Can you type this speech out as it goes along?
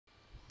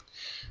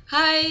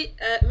Hi,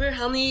 we're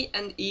Honey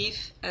and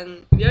Eve,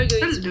 and we are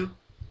going to.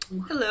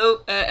 Hello.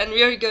 Hello, and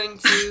we are going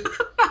to.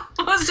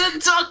 I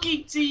wasn't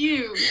talking to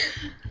you.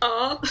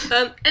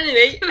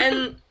 Anyway,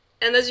 and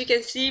as you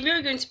can see, we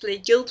are going to play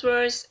Guild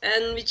Wars,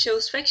 and we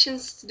chose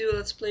factions to do a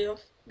let's play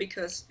of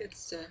because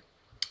it's the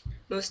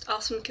most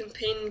awesome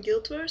campaign in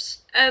Guild Wars,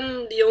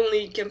 and the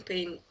only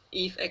campaign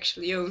Eve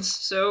actually owns.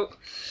 So.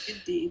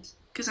 Indeed,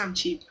 because I'm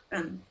cheap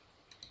and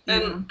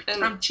And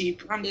I'm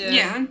cheap. I'm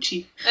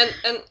cheap.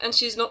 And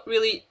she's not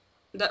really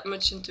that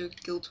much into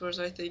Guild Wars,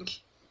 I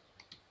think.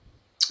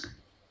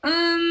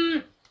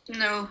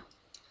 No.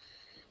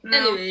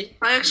 Anyway.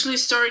 I actually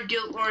started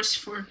Guild Wars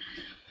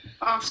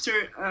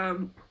after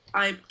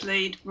I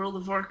played World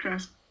of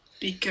Warcraft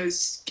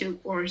because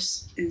Guild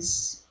Wars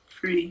is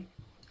free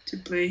to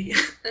play.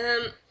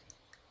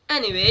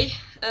 Anyway,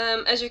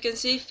 as you can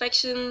see,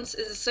 Factions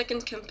is the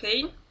second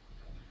campaign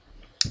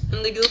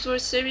in the Guild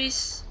Wars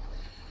series.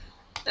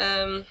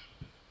 And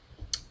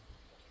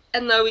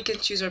now we can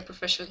choose our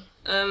profession.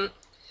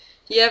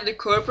 You have the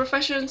core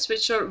professions,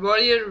 which are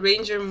Warrior,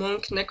 Ranger,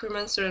 Monk,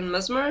 Necromancer, and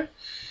Mesmer.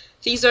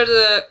 These are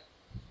the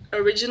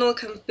original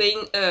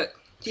campaign.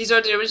 These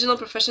are the original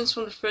professions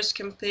from the first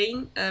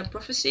campaign,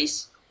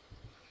 Prophecies.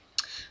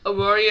 A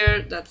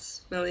warrior,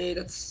 that's melee,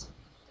 that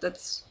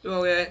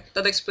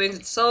explains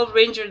itself.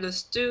 Ranger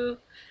does too,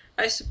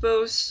 I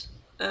suppose.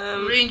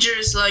 Ranger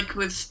is like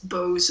with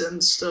bows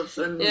and stuff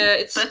and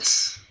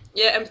pets.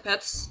 Yeah, and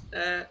pets.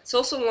 It's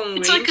also long range.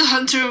 It's like a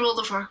hunter in World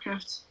of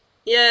Warcraft.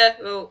 Yeah,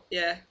 well,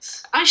 yeah.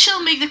 I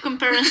shall make the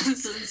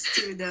comparisons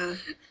to the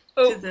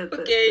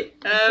okay.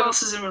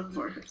 classes in World of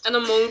Warcraft. And a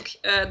monk,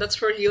 that's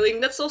for healing.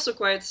 That's also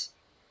quite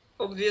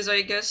obvious,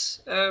 I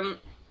guess.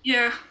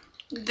 Yeah,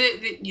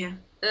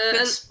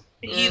 that's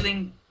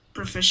healing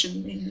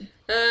profession mainly.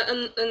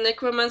 And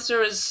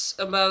Necromancer is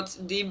about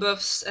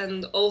debuffs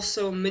and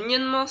also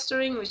minion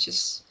mastering, which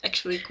is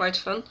actually quite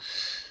fun.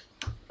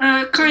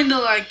 Kinda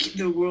like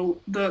the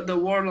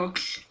warlock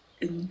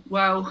in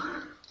WoW.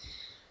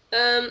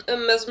 A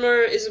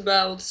Mesmer is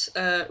about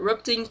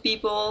erupting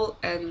people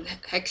and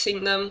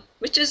hexing them,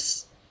 which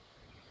is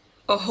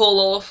a whole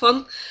lot of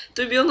fun,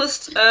 to be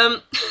honest.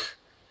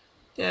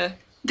 Yeah.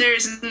 There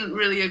isn't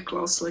really a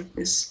class like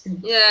this.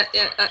 Yeah.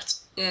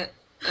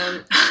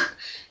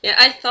 Yeah,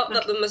 I thought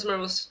that the Mesmer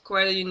was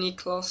quite a unique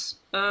class.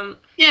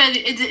 Yeah,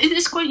 it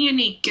is quite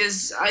unique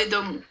because I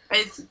don't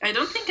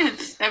think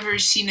I've ever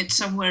seen it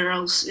somewhere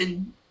else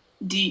in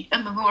the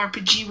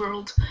MMORPG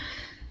world.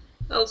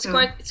 Well,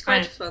 it's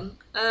quite fun.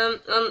 And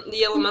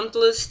the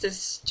Elementalist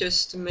is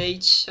just a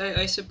mage,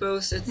 I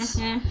suppose.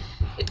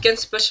 It can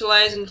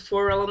specialize in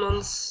 4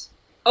 elements.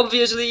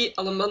 Obviously,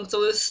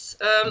 Elementalist.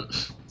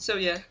 So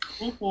yeah.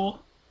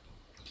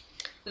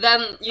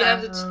 Then you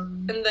have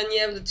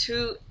the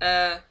two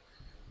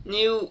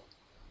new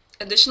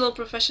additional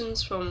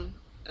professions from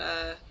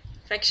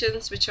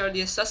factions, which are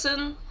the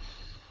Assassin,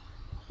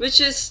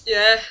 which is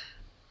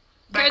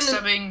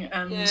backstabbing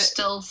and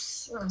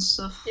stealth and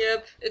stuff.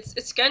 Yep,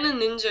 it's kind of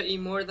ninja-y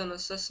more than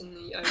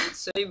assassin-y, I would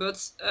say,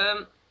 but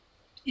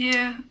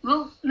yeah,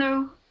 well,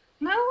 no,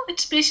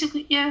 it's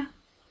basically I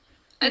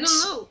don't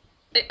know.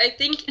 I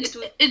think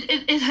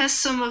it has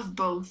some of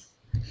both.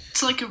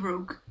 It's like a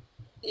rogue.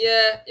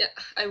 Yeah,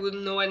 I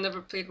wouldn't know. I never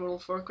played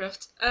World of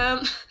Warcraft.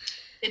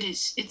 It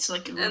is. It's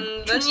like a rogue.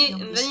 And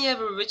then you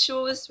have a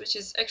ritualist, which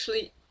is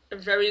actually a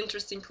very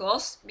interesting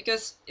class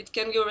because it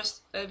can go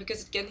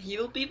because it can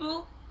heal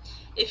people.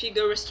 If you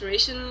go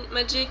restoration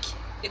magic,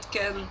 it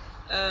can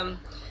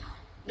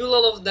do a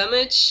lot of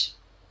damage.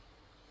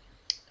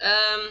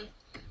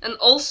 And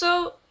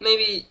also,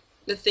 maybe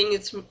the thing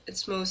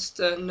it's most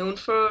known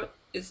for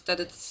is that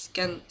it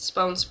can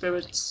spawn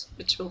spirits,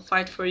 which will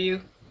fight for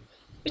you.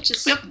 Which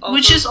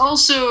is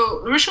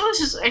also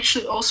ritualist is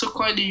actually also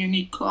quite a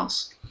unique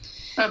class,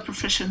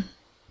 profession.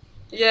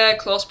 Yeah,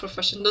 class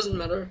profession doesn't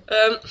matter.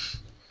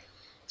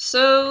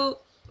 So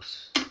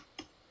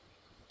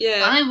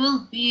yeah, I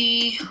will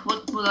be.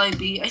 What will I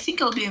be? I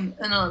think I'll be an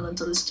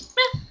elementalist.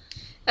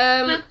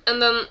 And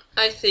then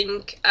I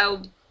think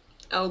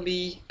I'll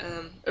be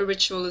a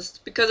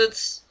ritualist because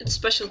it's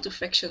special to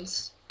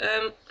factions.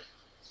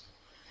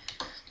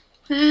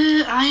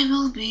 I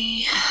will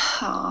be.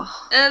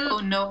 Oh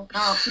no!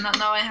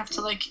 Now I have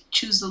to like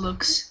choose the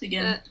looks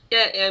again.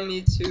 Yeah,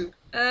 me too.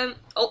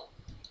 Oh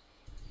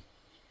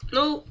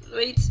no,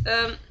 wait.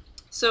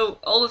 So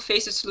all the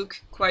faces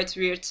look quite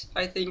weird,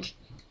 I think.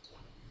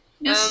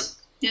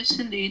 Yes, yes,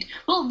 indeed.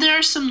 Well, there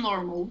are some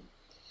normal.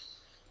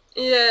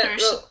 Yeah,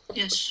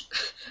 yes.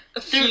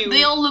 A few.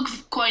 They all look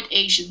quite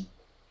Asian.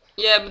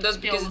 Yeah, but that's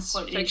because it's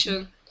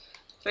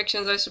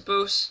factions, I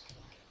suppose.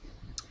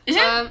 Is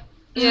it?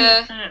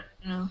 Yeah.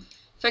 No.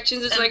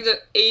 Factions is like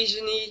the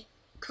Asian-y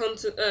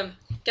content.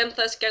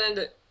 Cantha is kind of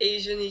the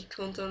Asian-y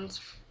content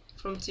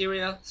from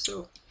Tyria,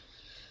 so.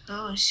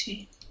 Oh, I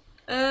see.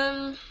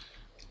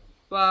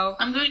 Wow.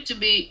 I'm going to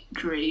be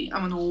grey.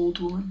 I'm an old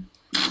woman.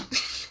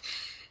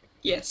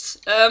 Yes.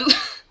 I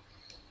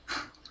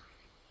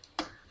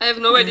have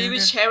no idea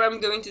which hair I'm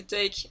going to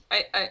take.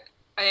 I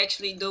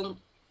actually don't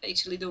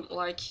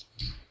like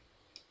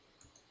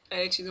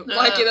I actually don't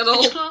like it at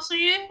all. Which class are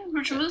you?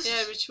 Ritualist?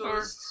 Yeah,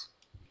 ritualist.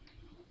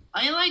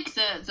 I like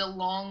the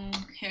long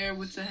hair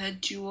with the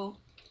head jewel.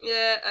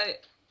 Yeah,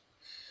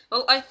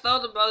 I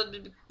thought about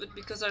it, but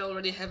because I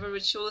already have a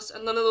ritualist,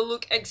 and then it'll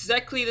look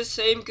exactly the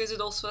same because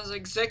it also has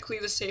exactly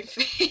the same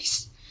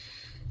face.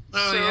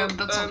 Oh so, yeah,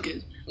 that's not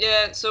good.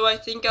 Yeah, so I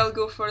think I'll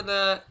go for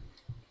the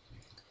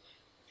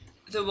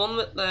one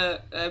with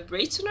the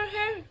braids in her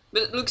hair.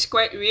 But it looks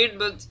quite weird.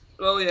 But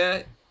well,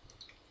 yeah.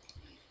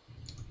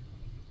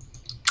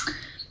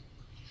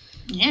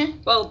 Yeah.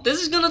 Well, this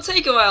is gonna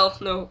take a while.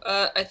 No,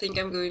 I think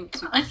I'm going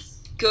to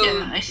go.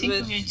 Yeah, I think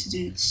with, I'm going to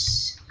do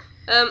this.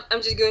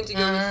 I'm just going to go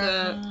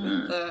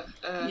with the.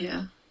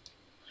 Yeah.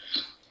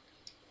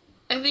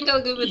 I think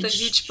I'll go with a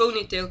huge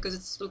ponytail because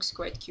it looks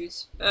quite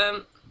cute.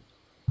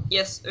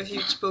 Yes, a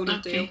huge ponytail.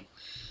 Okay.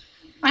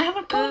 I have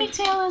a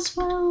ponytail as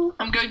well.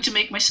 I'm going to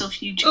make myself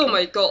huge. Oh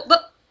my god,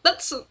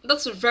 that's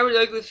a very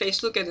ugly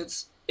face. Look at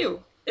it.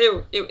 Ew,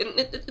 ew, ew.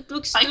 It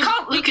looks. I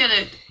can't look at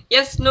it.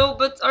 Yes, no,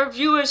 but our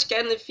viewers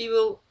can if we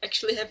will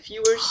actually have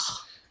viewers.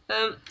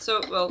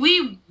 So well.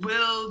 We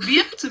will be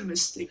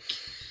optimistic.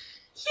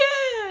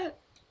 Yeah.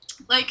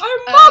 Like our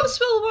moms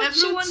will watch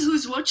everyone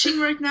who's watching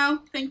right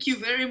now, thank you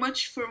very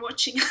much for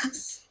watching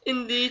us.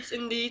 Indeed.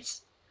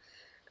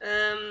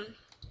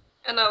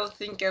 And I would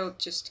think I would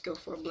just go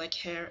for black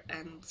hair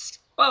and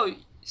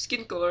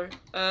skin color.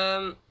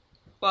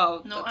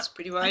 Wow, no, that's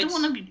pretty white. I don't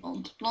want to be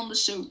blonde. Blonde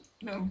is so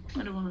no.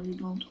 I don't want to be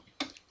blonde.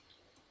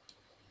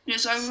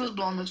 Yes, I was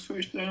blonde at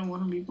first, but I don't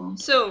want to be blonde.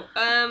 So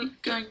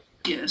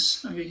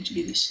yes, I'm going to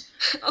be this.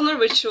 On a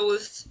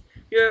ritualist,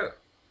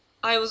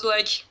 I was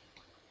like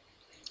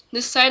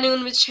deciding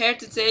on which hair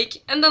to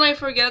take, and then I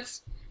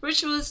forget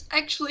ritualists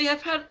actually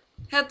have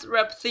head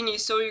wrap thingy,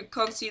 so you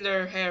can't see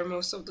their hair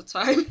most of the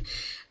time.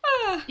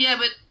 Yeah,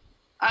 but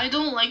I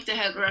don't like the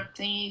head wrap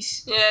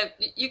thingies. Yeah,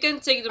 you can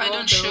take them off. I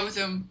don't show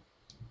them.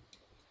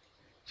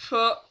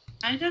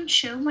 I don't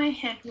show my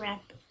head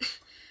wrap.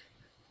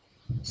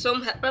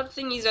 Some head wrap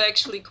thingies I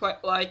actually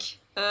quite like.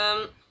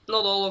 Not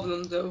all of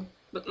them though,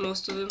 but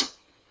most of them.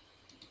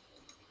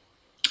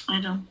 I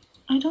don't.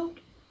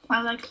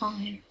 I like long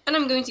hair. And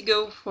I'm going to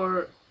go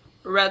for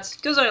red,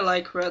 because I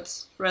like red.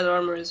 Red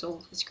armor is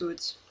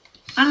good.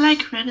 I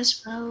like red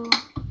as well.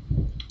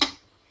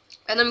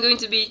 And I'm going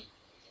to be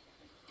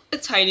a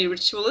tiny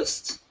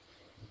ritualist.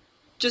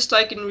 Just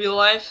like in real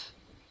life.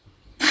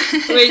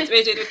 Wait.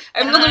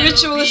 I'm not a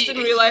ritualist in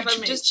real life,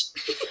 I'm just...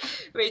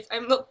 Wait,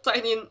 I'm not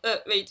tiny in...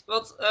 wait,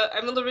 what?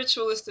 I'm not a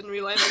ritualist in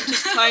real life, I'm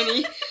just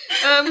tiny.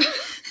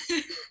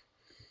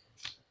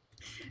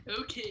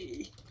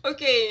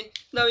 Okay,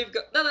 now we've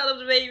got that out of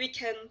the way, we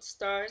can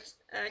start.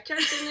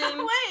 Character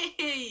name...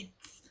 Wait!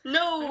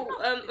 No!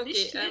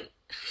 Okay,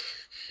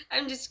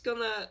 I'm just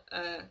gonna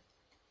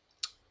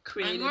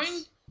create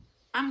it.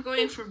 I'm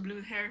going for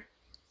blue hair.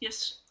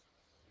 Yes.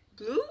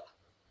 Blue?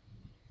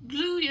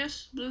 Blue,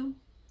 yes, blue.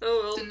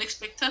 Oh well. Didn't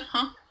expect that,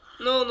 huh?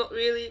 No, not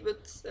really,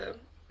 but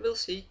we'll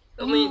see.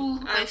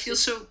 I feel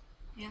so...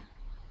 Yeah.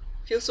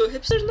 Feel so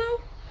hipster now?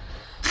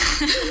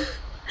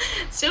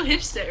 So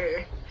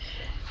hipster.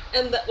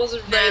 And that was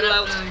a very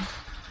loud...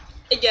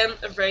 Again,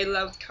 a very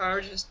loud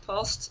car just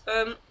passed.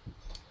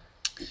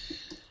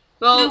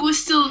 Well, it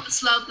was still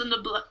less loud than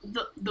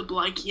the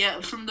bike,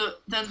 yeah, from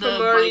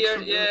earlier,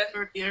 bike yeah.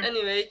 Earlier.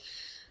 Anyway,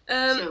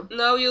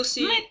 now you'll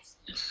see.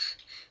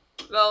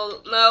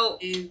 Well, now,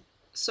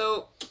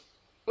 so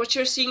what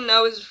you're seeing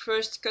now is the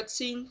first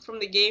cutscene from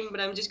the game, but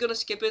I'm just gonna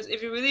skip it.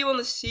 If you really want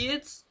to see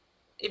it,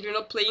 if you're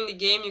not playing the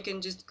game, you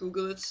can just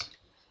Google it,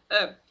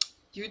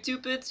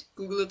 YouTube it.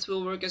 Google it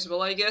will work as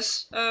well, I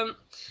guess.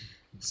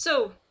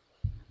 So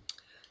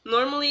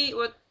normally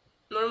what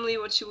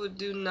you would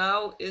do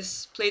now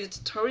is play the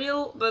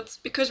tutorial, but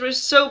because we're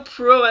so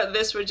pro at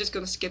this, we're just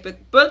gonna skip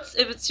it. But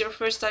if it's your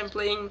first time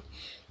playing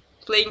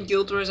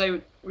Guild Wars, I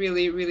would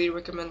really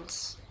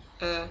recommend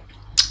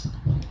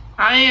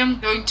I am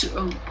going to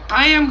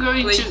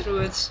play through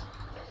it.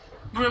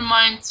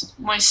 Remind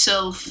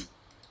myself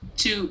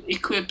to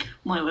equip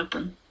my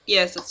weapon.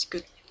 Yes, that's a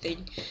good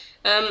thing.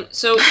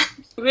 So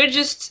we're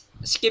just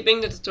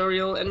skipping the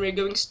tutorial and we're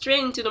going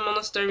straight into the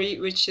monastery,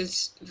 which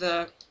is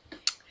the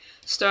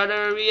starter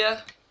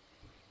area.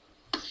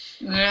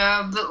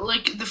 Yeah,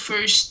 the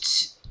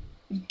first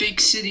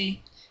big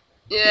city.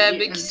 Yeah,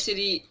 big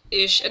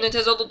city-ish, and it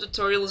has all the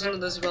tutorials in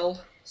it as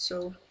well.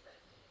 So.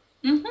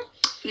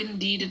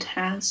 Indeed, it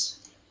has.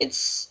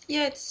 It's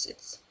yeah.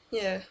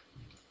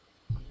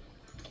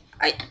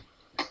 I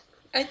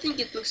think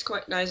it looks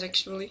quite nice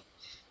actually.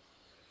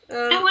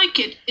 I like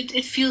it.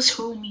 It feels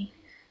homey.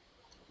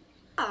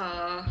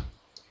 Our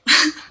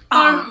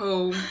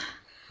home.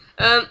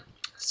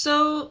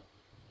 So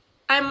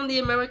I'm on the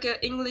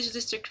America English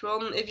District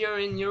 1. If you're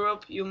in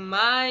Europe, you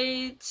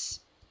might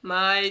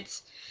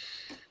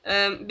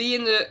be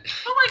in the...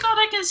 Oh my god,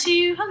 I can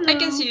see you. Hello. I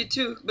can see you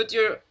too, but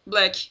you're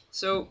black,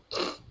 so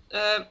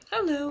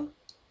hello.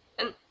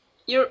 And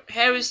your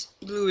hair is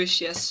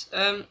bluish, yes.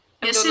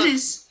 Yes, it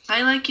is.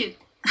 I like it.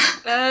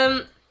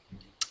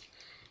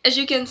 As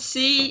you can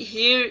see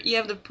here, you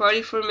have the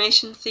party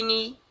formation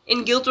thingy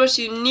in Guild Wars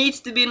you need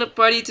to be in a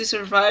party to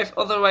survive,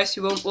 otherwise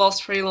you won't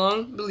last very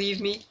long, believe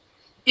me.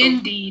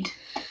 Indeed.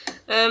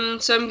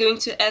 So I'm going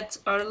to add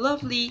our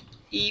lovely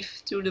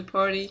Eve to the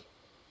party.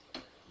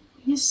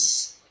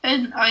 Yes,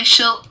 and I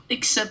shall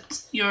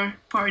accept your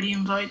party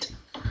invite.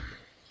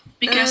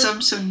 Because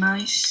I'm so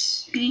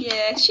nice.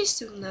 Yeah, she's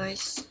too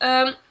nice.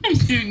 I'm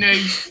too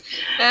nice.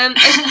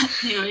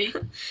 Anyway,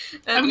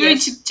 I'm going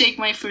to take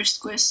my first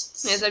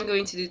quest. Yes, I'm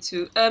going to do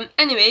too.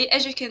 Anyway,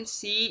 as you can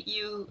see,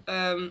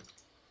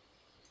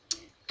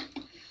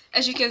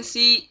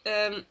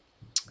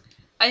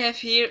 I have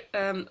here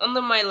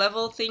under my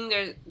level thing.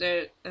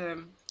 There's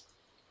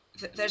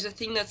a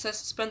thing that says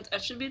spend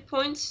attribute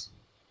points,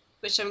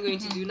 which I'm going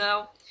to do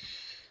now.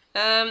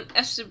 In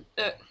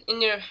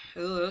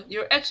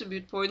your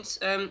attribute points,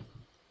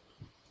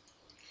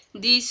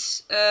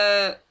 these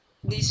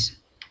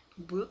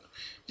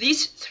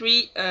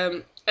three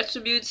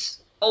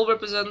attributes all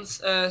represent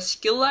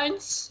skill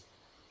lines.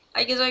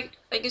 I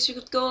guess you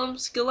could call them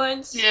skill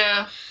lines.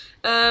 Yeah.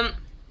 And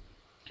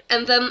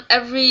then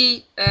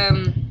every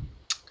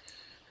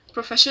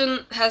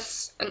profession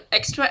has an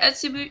extra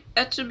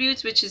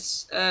attribute, which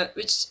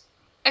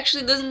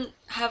actually doesn't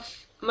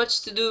have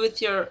much to do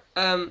with your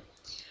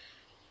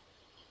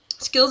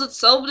skills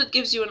itself, but it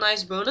gives you a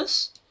nice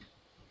bonus.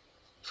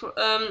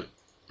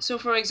 So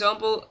for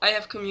example, I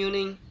have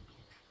communing,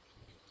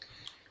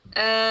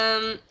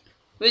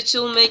 which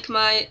will make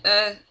my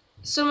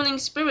summoning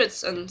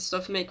spirits and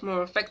stuff make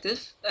more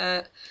effective.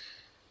 The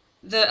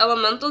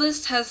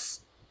elementalist has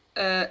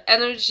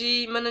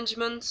energy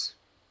management,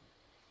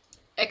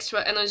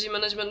 extra energy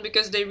management,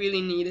 because they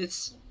really need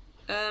it.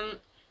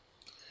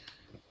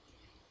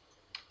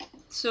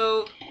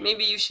 So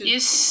maybe you should.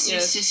 Yes.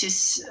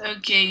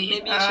 Okay.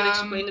 Maybe you should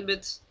explain a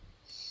bit.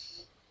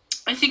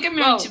 I think I'm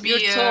going to be.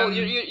 You're tall.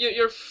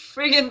 You're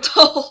friggin'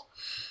 tall.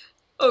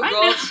 Oh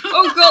god.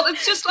 Oh god.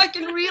 It's just like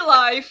in real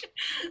life.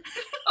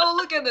 Oh,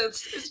 look at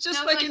it. It's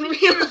just like in real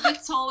life. You're a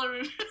bit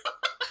taller.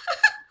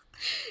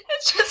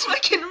 It's just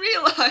like in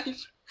real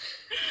life.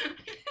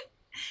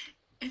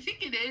 I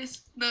think it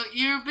is. No,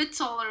 you're a bit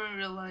taller in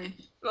real life.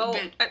 Well,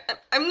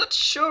 I'm not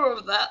sure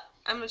of that.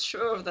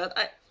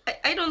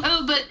 I don't.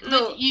 Oh, but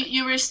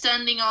you were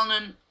standing on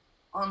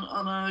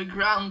a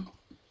ground,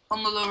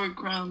 on the lower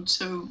ground,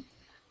 so.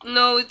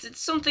 No,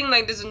 it's something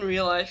like this in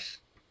real life.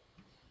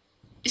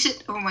 Is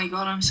it? Oh my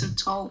god, I'm so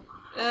tall.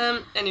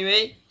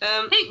 Anyway.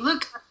 Hey,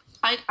 look,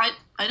 I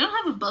don't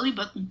have a belly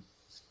button.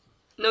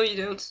 No, you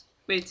don't.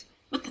 Wait.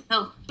 What the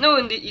hell? No,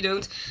 indeed you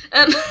don't.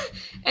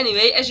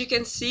 Anyway, as you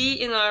can see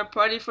in our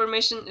party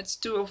formation, it's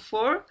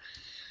 204.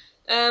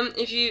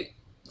 If you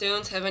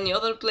don't have any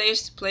other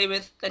players to play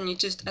with, then you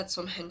just add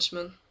some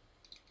henchmen.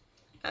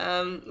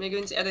 We're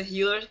going to add a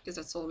healer, because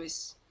that's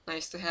always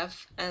nice to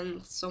have,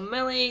 and some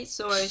melee,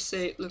 so I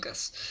say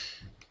Lucas.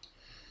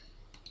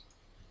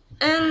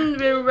 And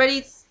we're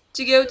ready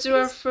to go to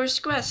our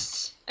first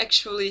quest,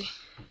 actually.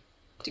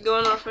 To go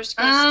on our first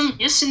quest.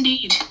 Yes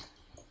indeed.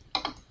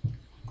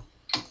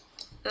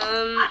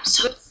 I'm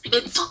so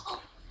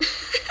tall.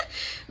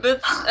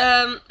 But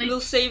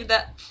we'll save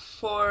that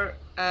for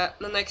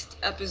the next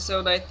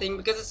episode, I think,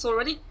 because it's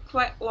already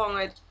quite long.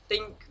 I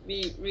think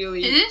we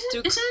really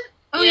took. Is it?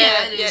 Oh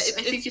yeah, it is.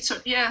 I think it's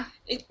yeah.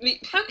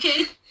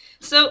 Okay.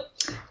 So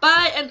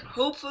bye, and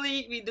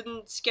hopefully we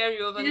didn't scare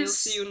you off, and we'll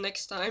see you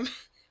next time.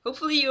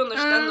 Hopefully you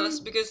understand us,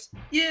 because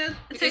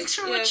thanks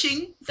for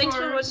watching. Thanks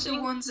for watching.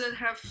 The ones that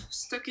have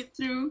stuck it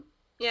through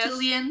till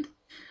the end.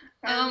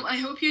 I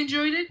hope you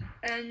enjoyed it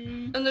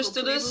and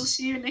understood us. We'll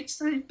see you next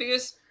time.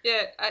 Because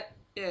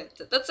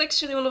that's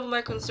actually one of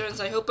my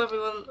concerns. I hope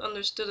everyone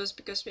understood us,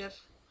 because we have,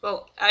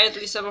 well, I at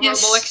least have a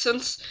horrible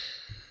accent.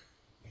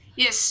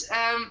 Yes,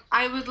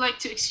 I would like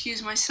to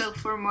excuse myself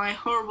for my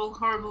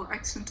horrible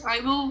accent.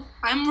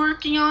 I'm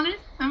working on it,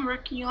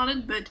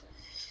 but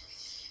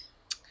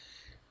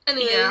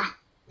anyway,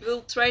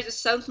 we'll try to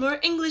sound more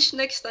English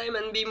next time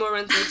and be more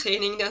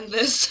entertaining than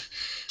this.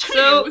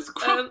 So,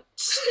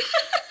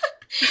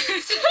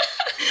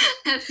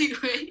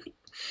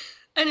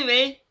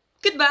 anyway,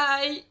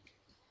 goodbye.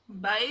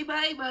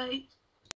 Bye.